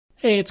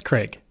Hey, it's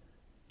Craig.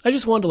 I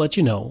just wanted to let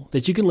you know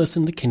that you can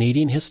listen to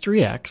Canadian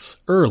History X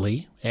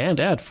early and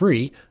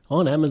ad-free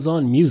on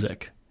Amazon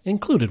Music,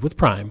 included with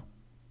Prime.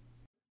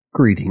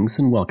 Greetings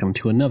and welcome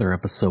to another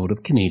episode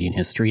of Canadian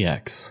History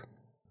X.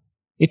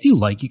 If you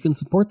like, you can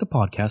support the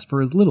podcast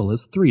for as little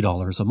as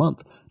 $3 a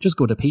month. Just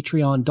go to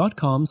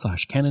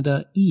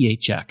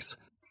patreon.com/CanadaEHX.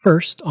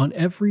 First, on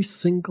every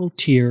single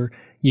tier,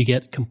 you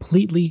get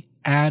completely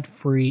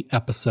ad-free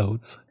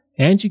episodes,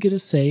 and you get a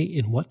say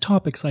in what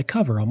topics I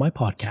cover on my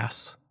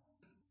podcasts.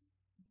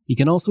 You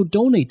can also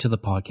donate to the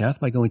podcast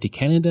by going to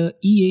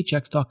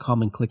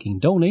CanadaEHX.com and clicking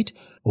donate,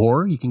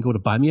 or you can go to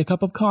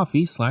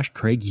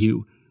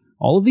buymeacupofcoffee/CraigU.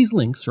 All of these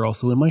links are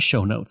also in my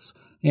show notes,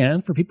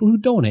 and for people who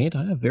donate,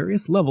 I have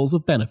various levels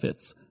of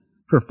benefits.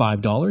 For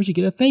 $5, you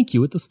get a thank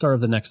you at the start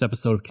of the next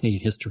episode of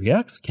Canadian History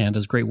X,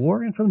 Canada's Great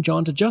War, and from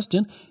John to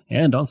Justin,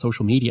 and on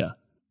social media.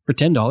 For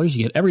 $10,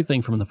 you get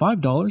everything from the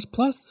 $5,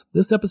 plus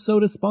this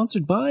episode is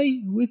sponsored by,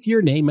 with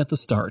your name at the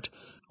start.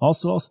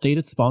 Also, I'll state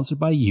it's sponsored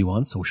by you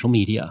on social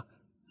media.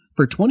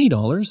 For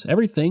 $20,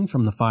 everything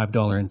from the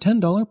 $5 and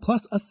 $10,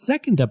 plus a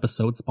second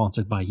episode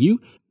sponsored by you,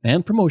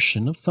 and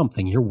promotion of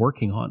something you're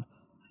working on.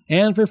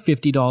 And for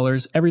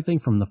 $50, everything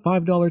from the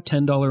 $5,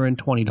 $10, and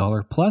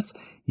 $20, plus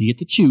you get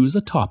to choose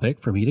a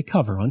topic for me to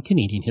cover on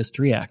Canadian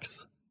History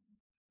X.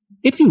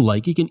 If you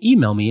like, you can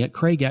email me at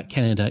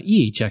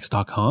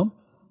craig@CanadaEHX.com.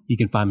 You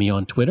can find me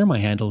on Twitter. My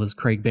handle is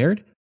Craig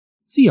Baird,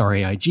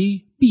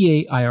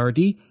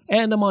 CraigBaird,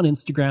 and I'm on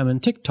Instagram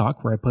and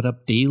TikTok where I put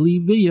up daily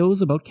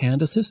videos about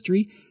Canada's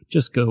history.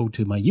 Just go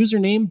to my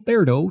username,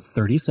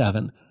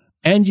 Bairdo37.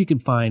 And you can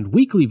find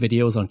weekly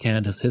videos on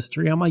Canada's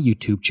history on my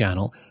YouTube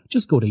channel.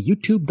 Just go to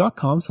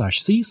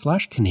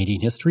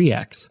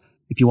youtube.com/c/CanadianHistoryX.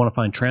 If you want to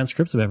find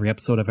transcripts of every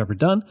episode I've ever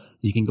done,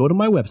 you can go to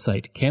my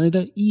website,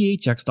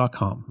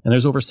 CanadaEHX.com. And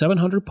there's over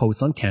 700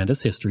 posts on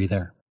Canada's history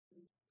there.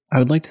 I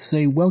would like to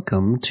say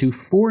welcome to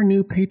 4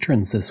 new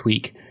patrons this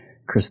week.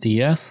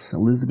 Christy S.,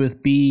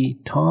 Elizabeth B.,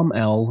 Tom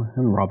L.,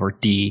 and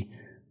Robert D.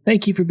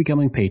 Thank you for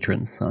becoming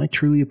patrons. I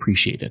truly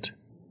appreciate it.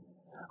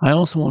 I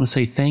also want to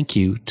say thank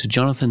you to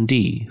Jonathan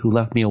D., who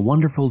left me a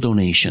wonderful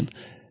donation.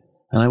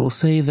 And I will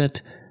say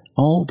that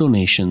all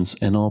donations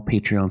and all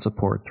Patreon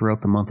support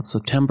throughout the month of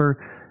September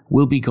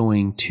will be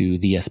going to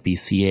the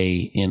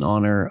SPCA in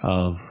honor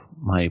of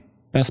my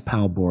best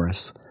pal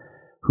Boris,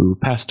 who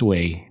passed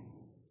away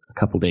a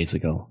couple days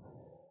ago.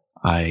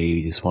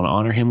 I just want to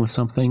honor him with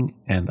something,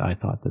 and I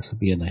thought this would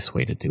be a nice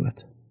way to do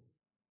it.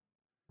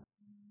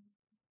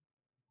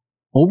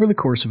 Over the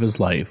course of his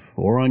life,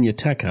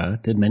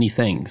 Oron-Yeteke did many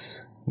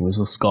things. He was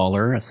a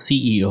scholar, a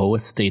CEO, a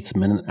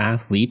statesman, an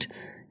athlete,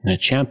 and a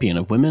champion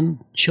of women,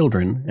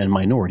 children, and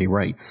minority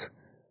rights.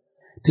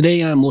 Today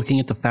I'm looking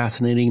at the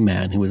fascinating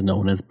man who is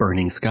known as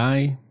Burning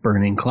Sky,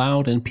 Burning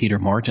Cloud, and Peter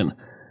Martin.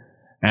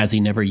 As he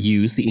never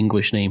used the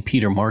English name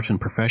Peter Martin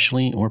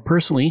professionally or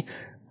personally,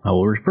 I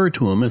will refer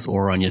to him as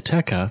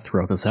Oron-Yeteke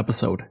throughout this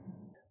episode.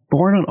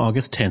 Born on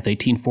August 10,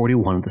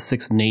 1841 at the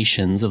Six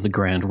Nations of the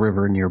Grand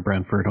River near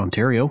Brantford,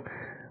 Ontario,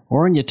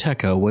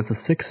 Oron-Yeteke was the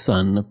sixth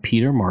son of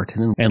Peter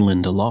Martin and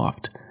Linda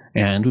Loft,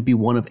 and would be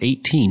one of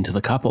 18 to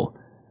the couple.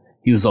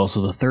 He was also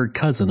the third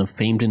cousin of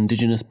famed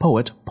Indigenous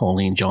poet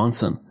Pauline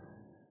Johnson.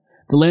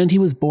 The land he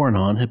was born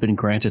on had been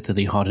granted to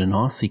the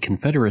Haudenosaunee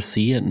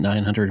Confederacy at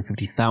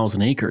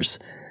 950,000 acres,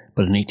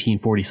 but in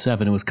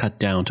 1847 it was cut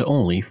down to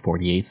only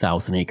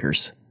 48,000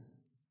 acres.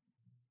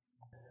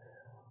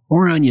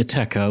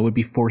 Oron-Yeteke would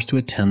be forced to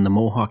attend the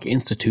Mohawk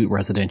Institute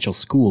residential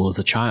school as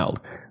a child,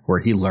 where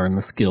he learned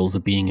the skills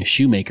of being a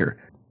shoemaker.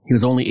 He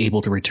was only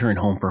able to return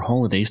home for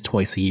holidays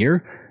twice a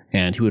year,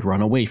 and he would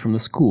run away from the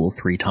school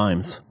 3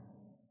 times.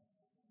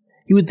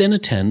 He would then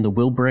attend the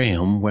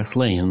Wilbraham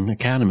Wesleyan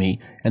Academy,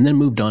 and then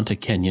moved on to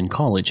Kenyon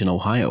College in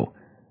Ohio.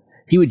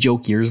 He would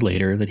joke years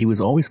later that he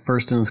was always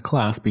first in his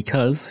class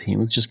because he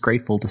was just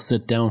grateful to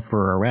sit down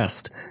for a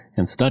rest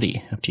and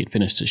study after he had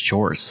finished his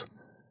chores.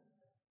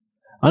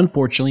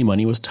 Unfortunately,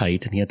 money was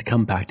tight and he had to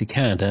come back to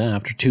Canada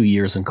after 2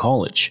 years in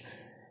college.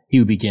 He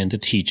would begin to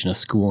teach in a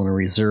school in a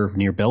reserve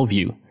near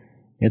Bellevue.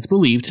 It's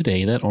believed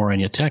today that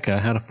Oron-Yeteke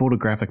had a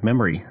photographic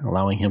memory,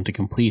 allowing him to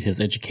complete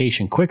his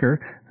education quicker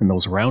than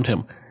those around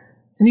him.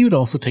 And he would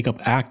also take up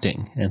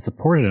acting and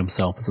supported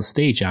himself as a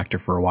stage actor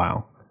for a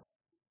while.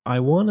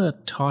 I want to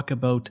talk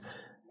about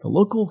the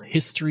Local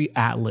History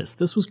Atlas.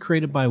 This was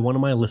created by one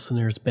of my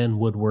listeners, Ben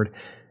Woodward,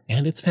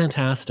 and it's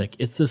fantastic.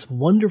 It's this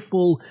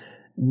wonderful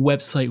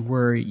website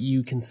where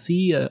you can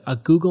see a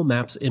Google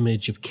Maps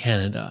image of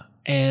Canada,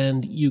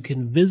 and you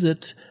can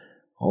visit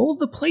all of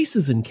the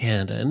places in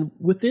Canada. And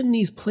within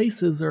these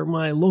places are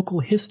my local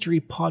history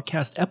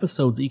podcast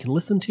episodes that you can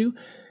listen to.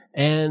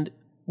 And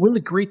one of the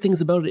great things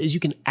about it is you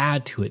can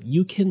add to it.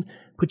 You can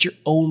put your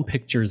own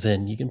pictures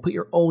in. You can put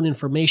your own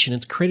information.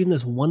 It's creating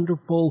this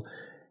wonderful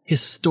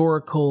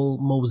historical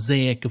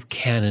mosaic of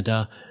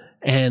Canada.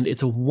 And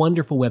it's a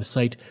wonderful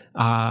website.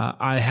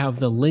 I have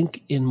the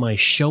link in my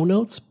show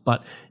notes,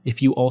 but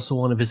if you also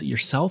want to visit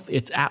yourself,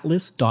 it's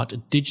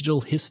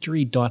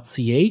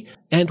atlas.digitalhistory.ca,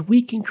 and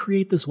we can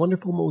create this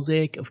wonderful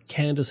mosaic of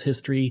Canada's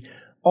history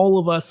all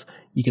of us.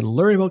 You can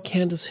learn about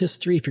Canada's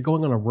history. If you're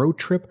going on a road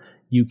trip,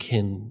 you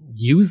can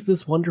use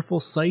this wonderful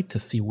site to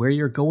see where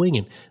you're going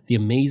and the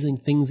amazing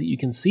things that you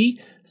can see,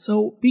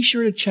 so be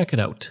sure to check it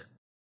out.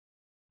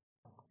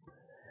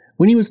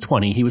 When he was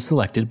 20, he was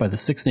selected by the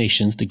Six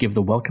Nations to give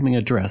the welcoming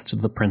address to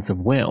the Prince of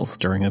Wales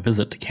during a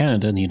visit to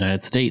Canada and the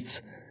United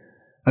States.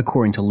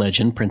 According to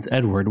legend, Prince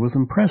Edward was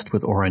impressed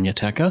with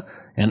Oron-Yateka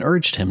and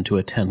urged him to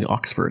attend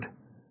Oxford.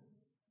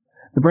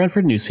 The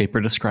Brantford newspaper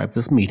described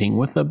this meeting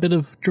with a bit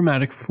of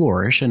dramatic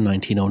flourish in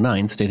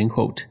 1909, stating,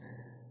 quote,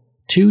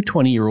 "Two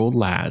 20-year-old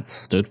lads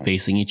stood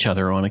facing each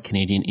other on a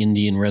Canadian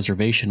Indian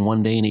reservation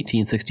one day in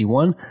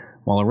 1861,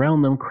 while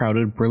around them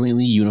crowded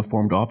brilliantly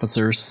uniformed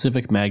officers,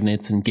 civic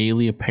magnates, and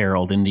gaily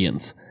apparelled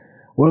Indians.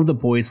 One of the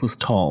boys was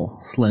tall,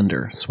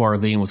 slender,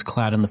 swarthy, and was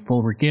clad in the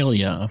full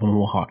regalia of a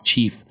Mohawk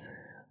chief.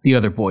 The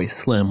other boy,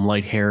 slim,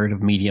 light-haired,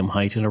 of medium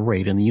height, and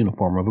arrayed in the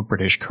uniform of a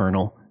British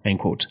colonel." End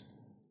quote.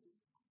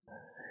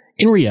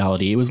 In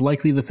reality, it was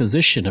likely the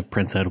physician of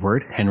Prince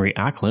Edward, Henry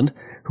Acland,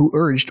 who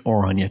urged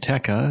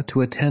Oron-Yateka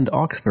to attend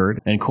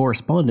Oxford, and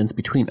correspondence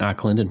between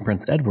Acland and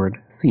Prince Edward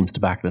seems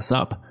to back this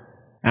up.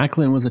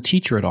 Acland was a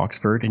teacher at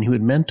Oxford, and he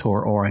would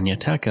mentor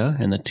Oron-Yateka,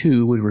 and the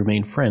two would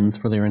remain friends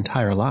for their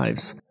entire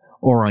lives.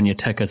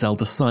 Oron-Yateka's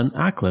eldest son,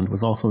 Acland,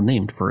 was also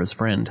named for his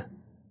friend.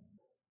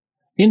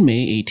 In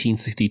May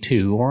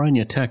 1862,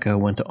 Oron-Yateka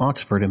went to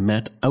Oxford and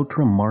met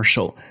Outram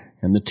Marshall,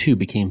 and the two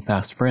became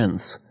fast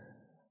friends.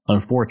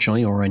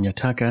 Unfortunately,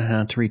 Oron-Yateka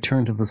had to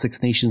return to the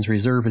Six Nations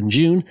Reserve in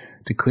June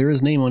to clear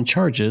his name on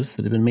charges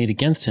that had been made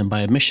against him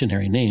by a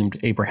missionary named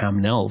Abraham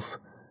Nels.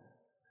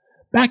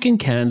 Back in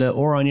Canada,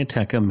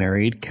 Oron-Yateka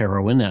married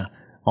Carowina,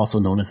 also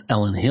known as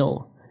Ellen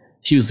Hill.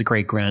 She was the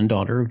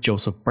great-granddaughter of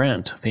Joseph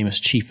Brant, a famous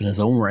chief in his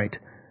own right.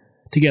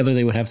 Together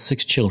they would have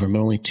 6 children, but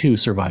only 2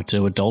 survived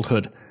to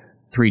adulthood.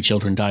 3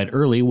 children died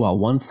early, while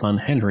one son,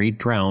 Henry,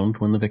 drowned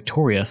when the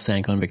Victoria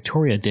sank on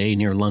Victoria Day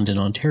near London,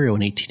 Ontario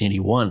in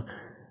 1881.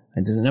 I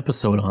did an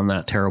episode on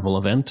that terrible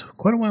event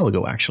quite a while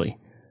ago, actually.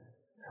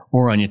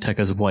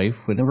 Oron-Yateka's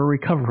wife would never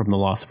recover from the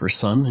loss of her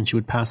son, and she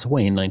would pass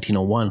away in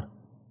 1901.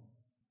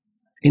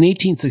 In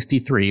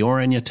 1863,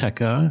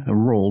 Oron-Yateka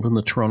enrolled in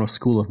the Toronto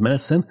School of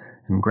Medicine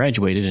and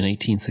graduated in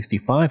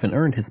 1865 and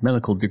earned his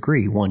medical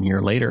degree 1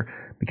 year later,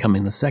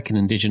 becoming the second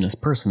Indigenous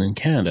person in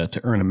Canada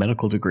to earn a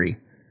medical degree.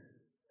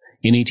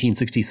 In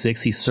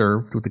 1866, he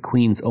served with the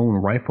Queen's Own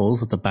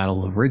Rifles at the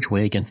Battle of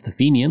Ridgeway against the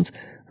Fenians,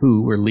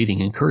 who were leading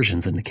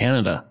incursions into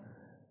Canada.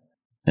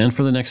 And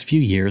for the next few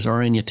years,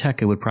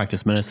 Oron-Yateka would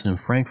practice medicine in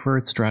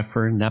Frankfurt,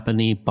 Stratford,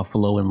 Napanee,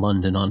 Buffalo, and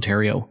London,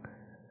 Ontario.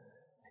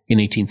 In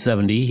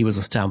 1870, he was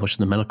established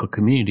in the medical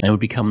community and would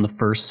become the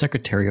first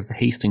secretary of the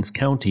Hastings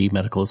County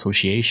Medical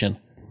Association.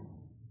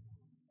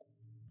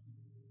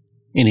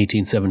 In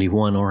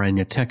 1871,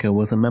 Oron-Yateka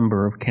was a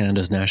member of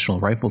Canada's national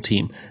rifle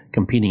team,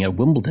 competing at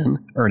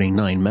Wimbledon, earning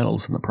 9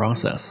 medals in the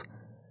process.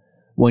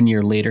 1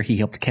 year later, he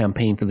helped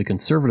campaign for the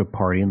Conservative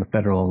Party in the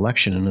federal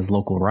election in his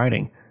local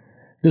riding.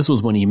 This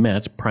was when he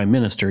met Prime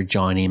Minister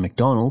John A.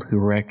 Macdonald, who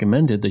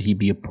recommended that he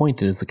be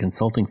appointed as a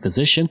consulting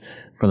physician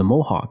for the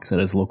Mohawks at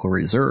his local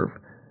reserve.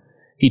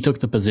 He took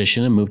the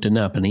position and moved to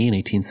Napanee in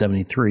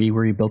 1873,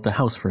 where he built a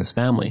house for his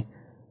family.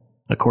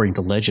 According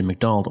to legend,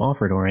 Macdonald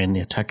offered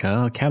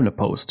Oron-Yateka a cabinet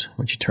post,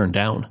 which he turned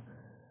down.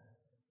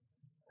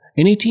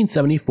 In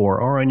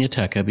 1874,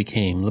 Oron-Yateka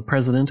became the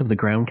president of the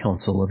Grand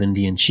Council of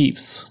Indian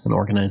Chiefs, an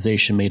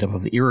organization made up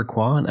of the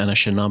Iroquois and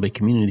Anishinaabe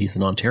communities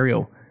in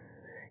Ontario.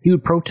 He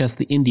would protest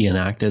the Indian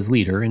Act as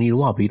leader, and he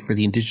lobbied for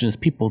the Indigenous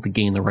people to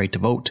gain the right to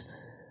vote.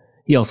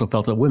 He also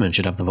felt that women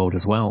should have the vote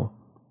as well.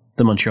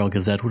 The Montreal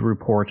Gazette would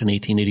report in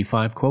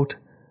 1885, quote,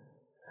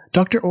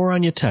 "Dr.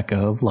 Oron-Yateka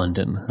of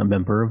London, a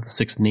member of the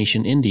Six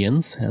Nation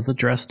Indians, has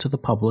addressed to the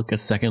public a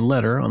second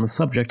letter on the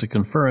subject of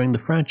conferring the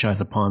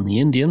franchise upon the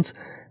Indians,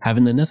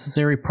 having the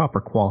necessary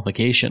proper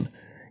qualification,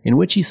 in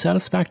which he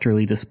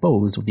satisfactorily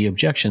disposed of the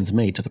objections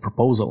made to the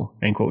proposal."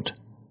 End quote.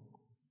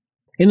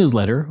 In his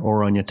letter,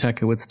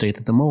 Oron-Yateka would state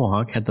that the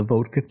Mohawk had the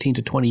vote 15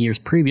 to 20 years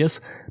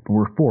previous, but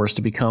were forced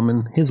to become,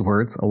 in his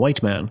words, a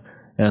white man,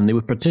 and they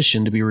would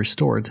petition to be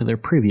restored to their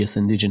previous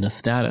Indigenous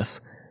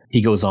status.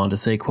 He goes on to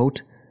say,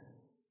 quote,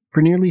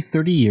 "For nearly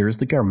 30 years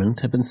the government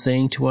have been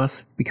saying to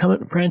us, become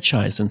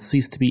enfranchised and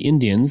cease to be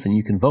Indians and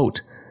you can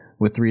vote,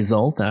 with the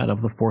result that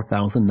of the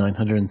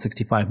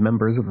 4,965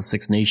 members of the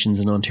Six Nations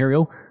in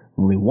Ontario,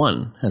 only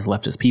one has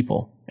left his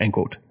people." End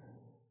quote.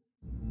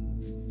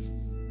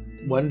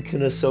 One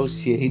can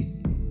associate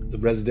the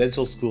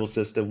residential school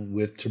system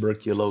with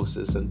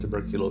tuberculosis and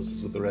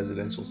tuberculosis with the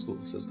residential school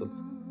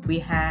system. We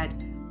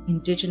had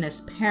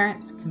Indigenous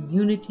parents,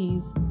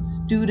 communities,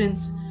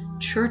 students,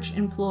 church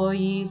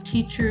employees,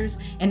 teachers,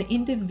 and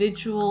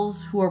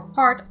individuals who are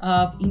part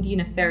of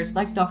Indian affairs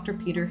like Dr.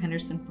 Peter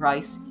Henderson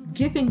Bryce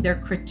giving their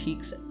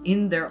critiques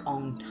in their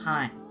own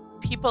time.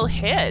 People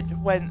hid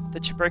when the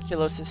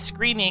tuberculosis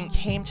screening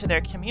came to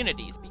their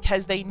communities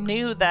because they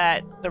knew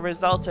that the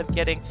result of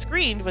getting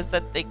screened was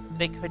that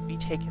they could be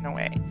taken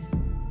away.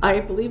 I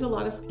believe a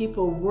lot of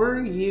people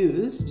were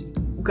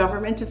used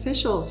government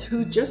officials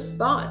who just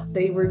thought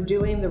they were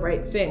doing the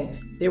right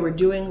thing. They were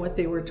doing what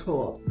they were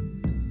told.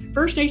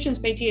 First Nations,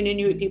 Métis, and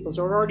Inuit peoples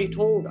have already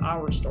told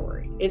our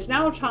story. It's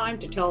now time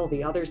to tell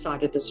the other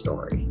side of the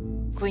story.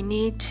 We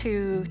need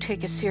to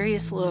take a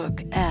serious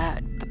look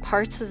at the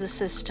parts of the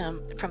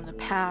system from the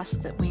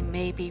past that we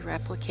may be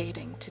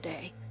replicating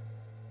today.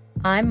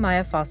 I'm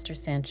Maya Foster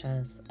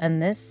Sanchez,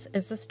 and this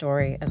is the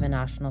story of a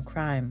national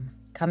crime.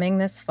 Coming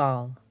this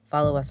fall.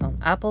 Follow us on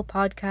Apple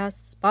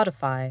Podcasts,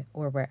 Spotify,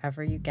 or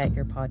wherever you get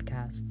your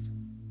podcasts.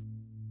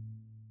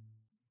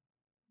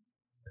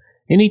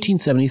 In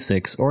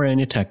 1876,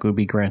 Oron-Yateka would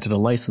be granted a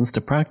license to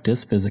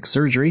practice physics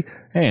surgery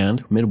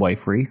and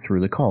midwifery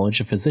through the College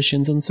of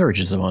Physicians and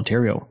Surgeons of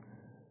Ontario.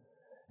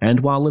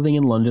 And while living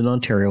in London,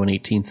 Ontario in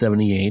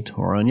 1878,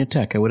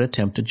 Oron-Yateka would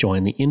attempt to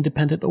join the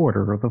Independent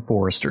Order of the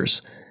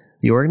Foresters.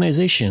 The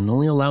organization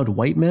only allowed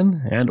white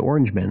men and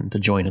orange men to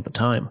join at the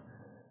time.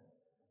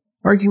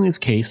 Arguing his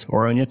case,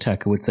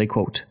 Oron-Yateka would say,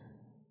 quote,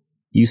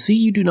 "You see,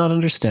 you do not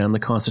understand the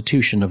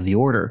constitution of the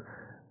order.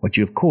 What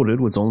you have quoted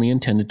was only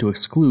intended to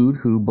exclude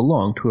who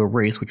belonged to a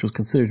race which was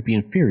considered to be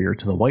inferior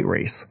to the white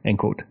race." End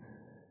quote.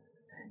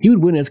 He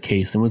would win his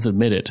case and was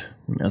admitted,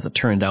 and as it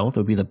turned out, it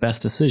would be the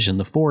best decision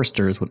the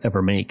Foresters would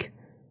ever make.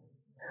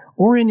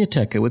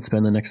 Oron-Yateka would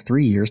spend the next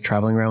 3 years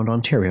traveling around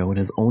Ontario at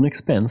his own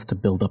expense to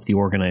build up the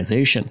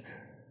organization.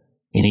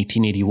 In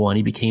 1881,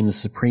 he became the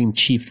Supreme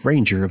Chief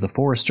Ranger of the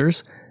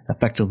Foresters,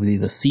 effectively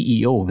the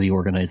CEO of the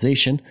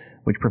organization,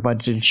 which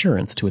provided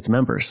insurance to its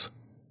members.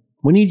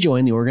 When he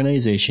joined, the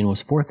organization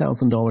was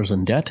 $4,000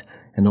 in debt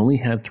and only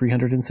had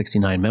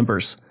 369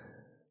 members.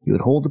 He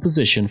would hold the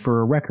position for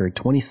a record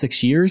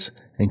 26 years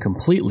and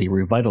completely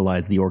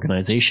revitalize the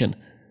organization.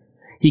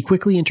 He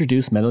quickly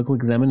introduced medical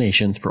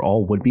examinations for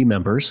all would-be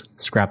members,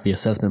 scrapped the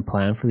assessment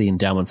plan for the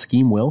endowment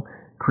scheme will,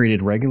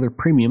 created regular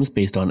premiums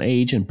based on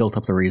age, and built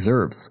up the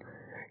reserves.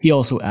 He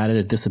also added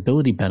a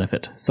disability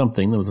benefit,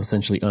 something that was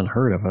essentially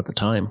unheard of at the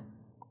time.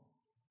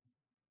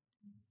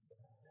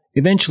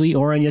 Eventually,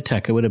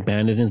 Oron-Yateka would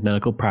abandon his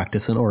medical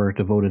practice in order to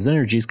devote his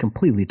energies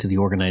completely to the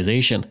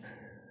organization.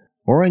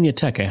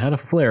 Oron-Yateka had a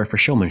flair for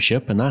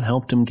showmanship, and that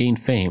helped him gain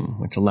fame,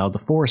 which allowed the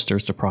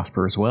Foresters to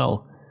prosper as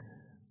well.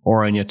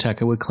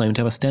 Oron-Yateka would claim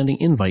to have a standing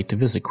invite to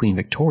visit Queen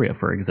Victoria,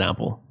 for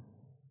example.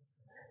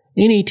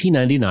 In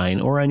 1899,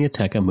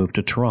 Oron-Yateka moved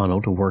to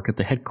Toronto to work at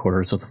the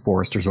headquarters of the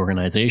Foresters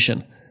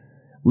organization.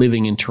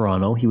 Living in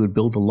Toronto, he would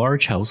build a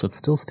large house that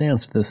still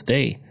stands to this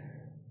day.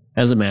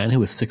 As a man who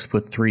was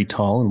 6'3"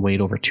 tall and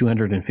weighed over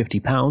 250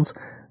 pounds,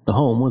 the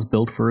home was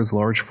built for his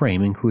large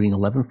frame, including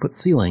 11-foot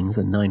ceilings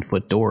and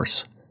 9-foot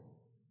doors.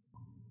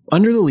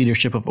 Under the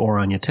leadership of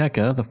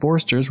Oron-Yateka, the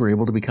Foresters were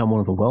able to become one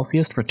of the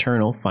wealthiest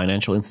fraternal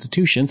financial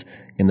institutions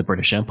in the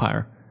British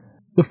Empire.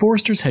 The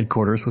Foresters'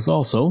 headquarters was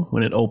also,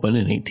 when it opened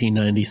in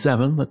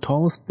 1897, the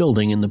tallest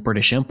building in the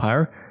British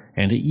Empire,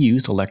 and it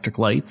used electric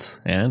lights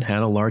and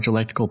had a large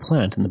electrical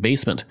plant in the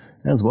basement,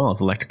 as well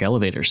as electric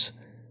elevators.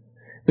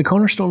 The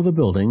cornerstone of the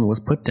building was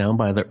put down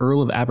by the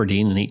Earl of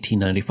Aberdeen in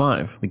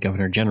 1895, the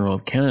Governor-General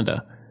of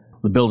Canada.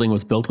 The building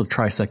was built with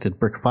trisected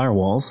brick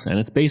firewalls, and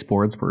its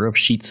baseboards were of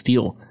sheet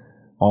steel.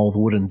 All the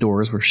wooden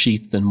doors were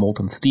sheathed in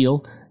molten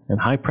steel, and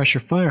high-pressure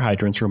fire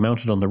hydrants were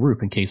mounted on the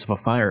roof in case of a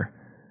fire.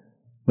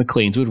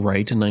 Macleans would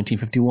write in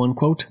 1951,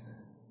 quote,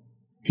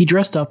 "He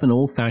dressed up an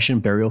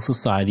old-fashioned burial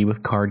society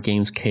with card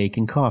games, cake,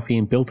 and coffee,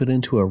 and built it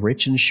into a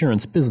rich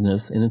insurance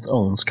business in its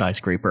own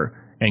skyscraper."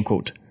 End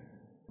quote.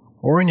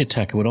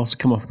 Oron-Yateka would also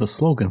come up with a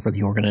slogan for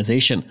the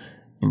organization,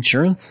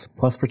 "Insurance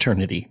plus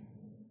Fraternity."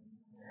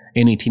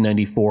 In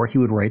 1894, he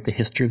would write the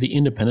history of the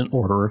Independent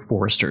Order of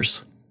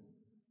Foresters.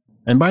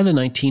 And by the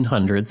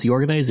 1900s, the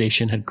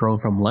organization had grown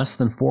from less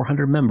than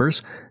 400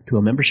 members to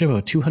a membership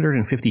of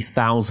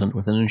 250,000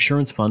 with an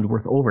insurance fund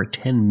worth over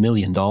 $10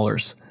 million.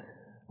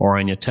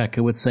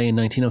 Oron-Yateka would say in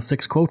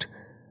 1906, quote,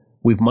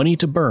 "We've money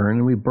to burn,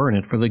 and we burn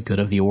it for the good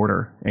of the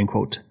order." End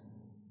quote.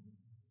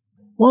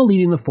 While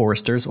leading the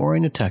Foresters,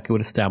 Oron-Yateka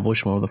would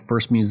establish one of the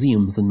first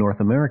museums in North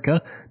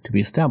America to be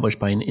established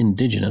by an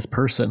Indigenous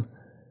person.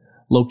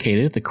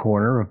 Located at the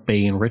corner of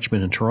Bay and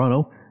Richmond in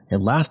Toronto,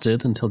 it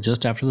lasted until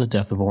just after the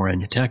death of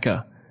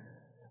Oron-Yateka.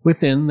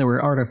 Within, there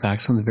were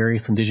artifacts from the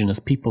various Indigenous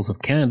peoples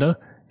of Canada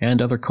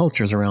and other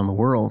cultures around the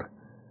world.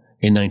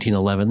 In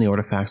 1911, the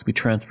artifacts would be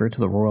transferred to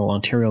the Royal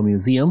Ontario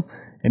Museum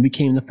and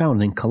became the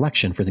founding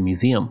collection for the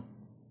museum.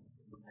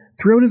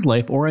 Throughout his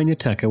life,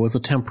 Oron-Yateka was a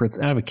temperance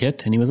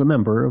advocate, and he was a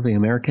member of the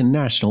American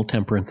National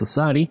Temperance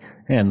Society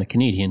and the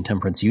Canadian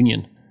Temperance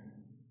Union.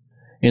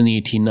 In the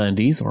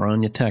 1890s,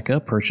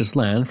 Oron-Yateka purchased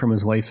land from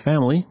his wife's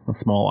family, a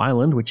small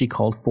island which he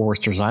called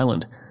Foresters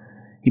Island.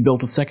 He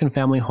built a second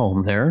family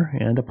home there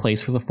and a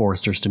place for the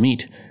Foresters to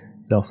meet.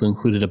 It also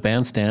included a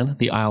bandstand,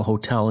 the Isle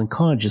Hotel and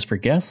cottages for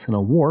guests, and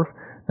a wharf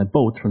that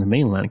boats from the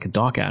mainland could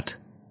dock at.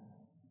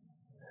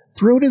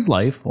 Throughout his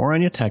life,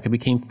 Oron-Yateka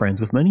became friends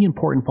with many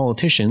important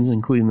politicians,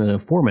 including the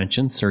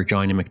aforementioned Sir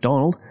John A.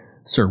 Macdonald,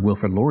 Sir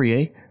Wilfrid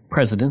Laurier,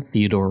 President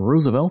Theodore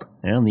Roosevelt,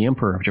 and the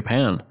Emperor of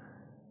Japan.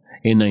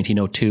 In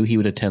 1902, he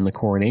would attend the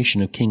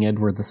coronation of King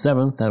Edward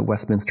VII at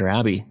Westminster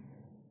Abbey.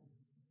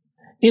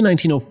 In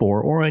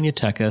 1904,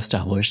 Oranjateka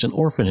established an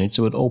orphanage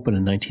that would open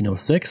in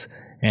 1906,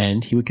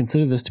 and he would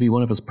consider this to be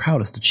one of his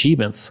proudest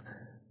achievements.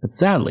 But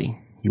sadly,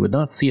 he would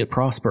not see it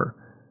prosper.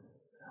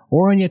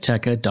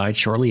 Oranjateka died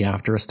shortly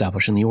after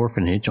establishing the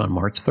orphanage on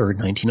March 3,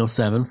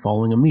 1907,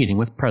 following a meeting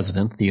with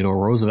President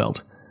Theodore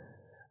Roosevelt.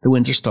 The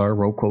Windsor Star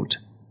wrote, quote,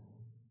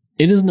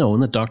 "It is known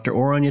that Dr.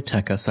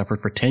 Oranjateka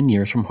suffered for 10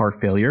 years from heart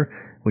failure,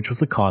 which was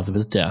the cause of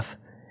his death.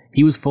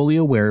 He was fully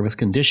aware of his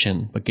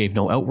condition, but gave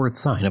no outward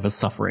sign of his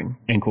suffering."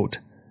 End quote.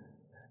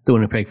 The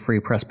Winnipeg Free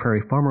Press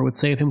Prairie Farmer would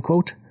say of him,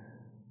 quote,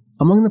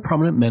 "Among the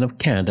prominent men of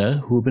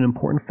Canada who have been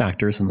important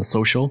factors in the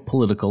social,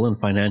 political, and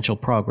financial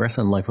progress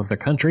and life of their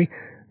country,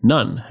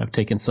 none have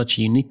taken such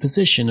a unique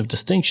position of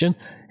distinction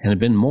and have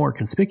been more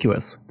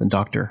conspicuous than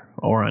Dr.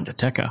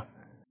 Oranjateka."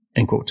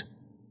 End quote.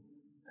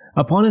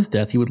 Upon his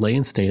death, he would lay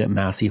in state at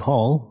Massey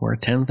Hall, where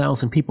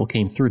 10,000 people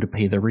came through to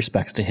pay their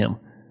respects to him.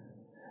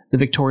 The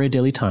Victoria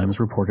Daily Times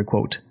reported,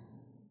 quote,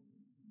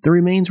 "The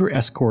remains were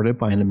escorted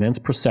by an immense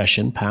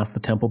procession past the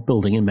Temple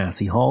building in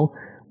Massey Hall,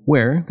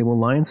 where they will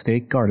lie in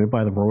state guarded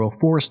by the Royal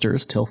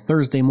Foresters till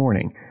Thursday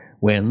morning,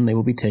 when they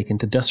will be taken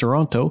to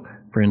Deseronto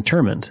for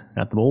interment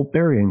at the old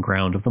burying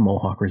ground of the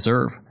Mohawk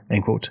Reserve."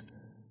 End quote.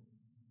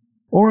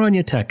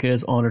 Oranjateka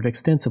is honoured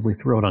extensively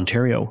throughout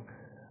Ontario.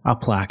 A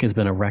plaque has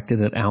been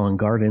erected at Allen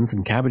Gardens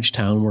in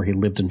Cabbagetown, where he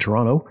lived in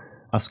Toronto.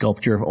 A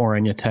sculpture of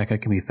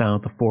Oranjateka can be found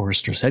at the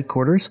Foresters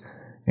headquarters,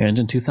 and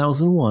in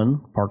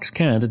 2001, Parks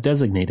Canada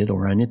designated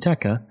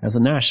Oranjateka as a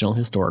National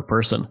Historic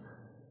Person.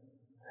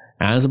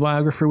 As a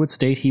biographer would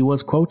state, he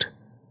was, quote,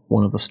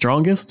 "one of the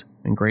strongest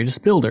and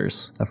greatest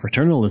builders of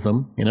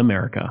fraternalism in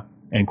America."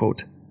 End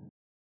quote.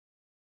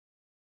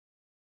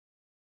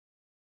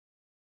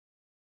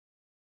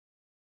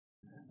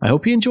 I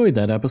hope you enjoyed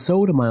that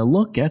episode of my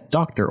look at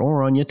Dr.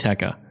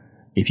 Oranjateka.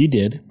 If you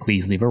did,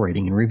 please leave a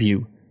rating and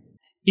review.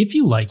 If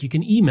you like, you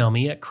can email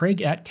me at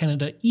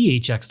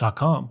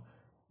craig@canadaehx.com.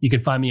 You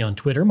can find me on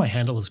Twitter. My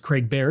handle is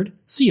Craig Baird,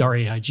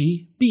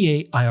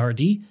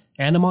 CraigBaird,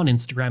 and I'm on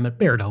Instagram at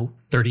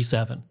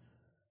Bairdo37.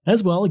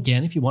 As well,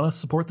 again, if you want to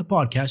support the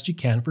podcast, you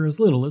can for as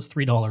little as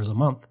 $3 a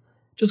month.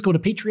 Just go to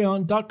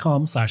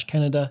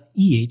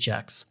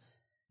patreon.com/CanadaEHX.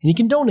 And you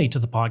can donate to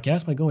the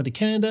podcast by going to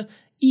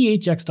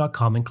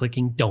CanadaEHX.com and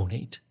clicking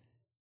Donate.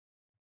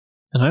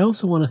 And I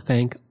also want to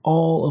thank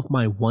all of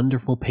my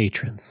wonderful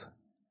patrons.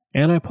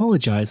 And I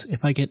apologize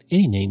if I get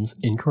any names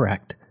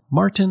incorrect.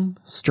 Martin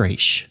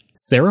Straish,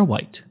 Sarah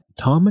White,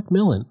 Tom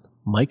McMillan,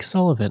 Mike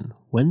Sullivan,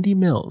 Wendy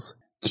Mills,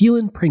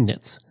 Keelan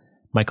Prignitz,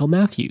 Michael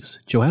Matthews,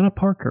 Joanna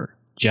Parker,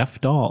 Jeff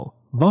Dahl,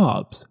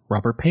 Vobs,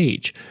 Robert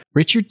Page,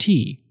 Richard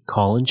T.,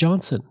 Colin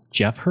Johnson,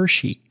 Jeff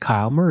Hershey,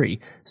 Kyle Murray,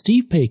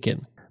 Steve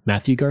Paikin,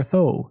 Matthew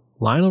Gartho,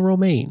 Lionel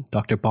Romaine,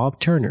 Dr. Bob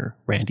Turner,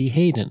 Randy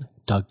Hayden,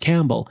 Doug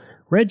Campbell,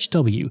 Reg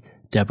W.,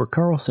 Deborah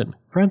Carlson,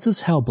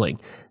 Francis Helbling,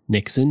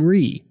 Nick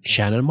Zinri,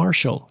 Shannon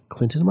Marshall,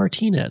 Clinton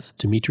Martinez,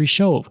 Dimitri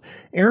Chauve,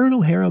 Aaron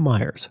O'Hara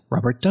Myers,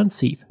 Robert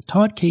Dunseith,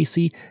 Todd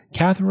Casey,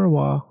 Catherine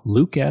Roy,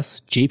 Luke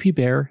S., JP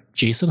Bear,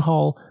 Jason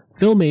Hall,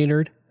 Phil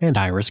Maynard, and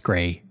Iris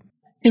Gray.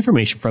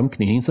 Information from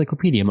Canadian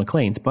Encyclopedia,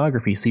 Maclean's,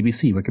 Biography,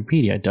 CBC,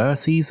 Wikipedia,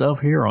 Diocese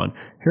of Huron,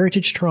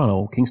 Heritage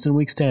Toronto, Kingston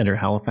Week Standard,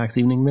 Halifax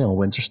Evening Mail,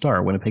 Windsor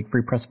Star, Winnipeg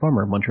Free Press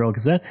Farmer, Montreal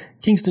Gazette,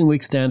 Kingston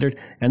Week Standard,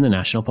 and the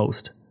National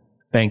Post.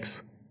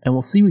 Thanks, and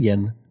we'll see you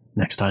again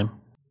next time.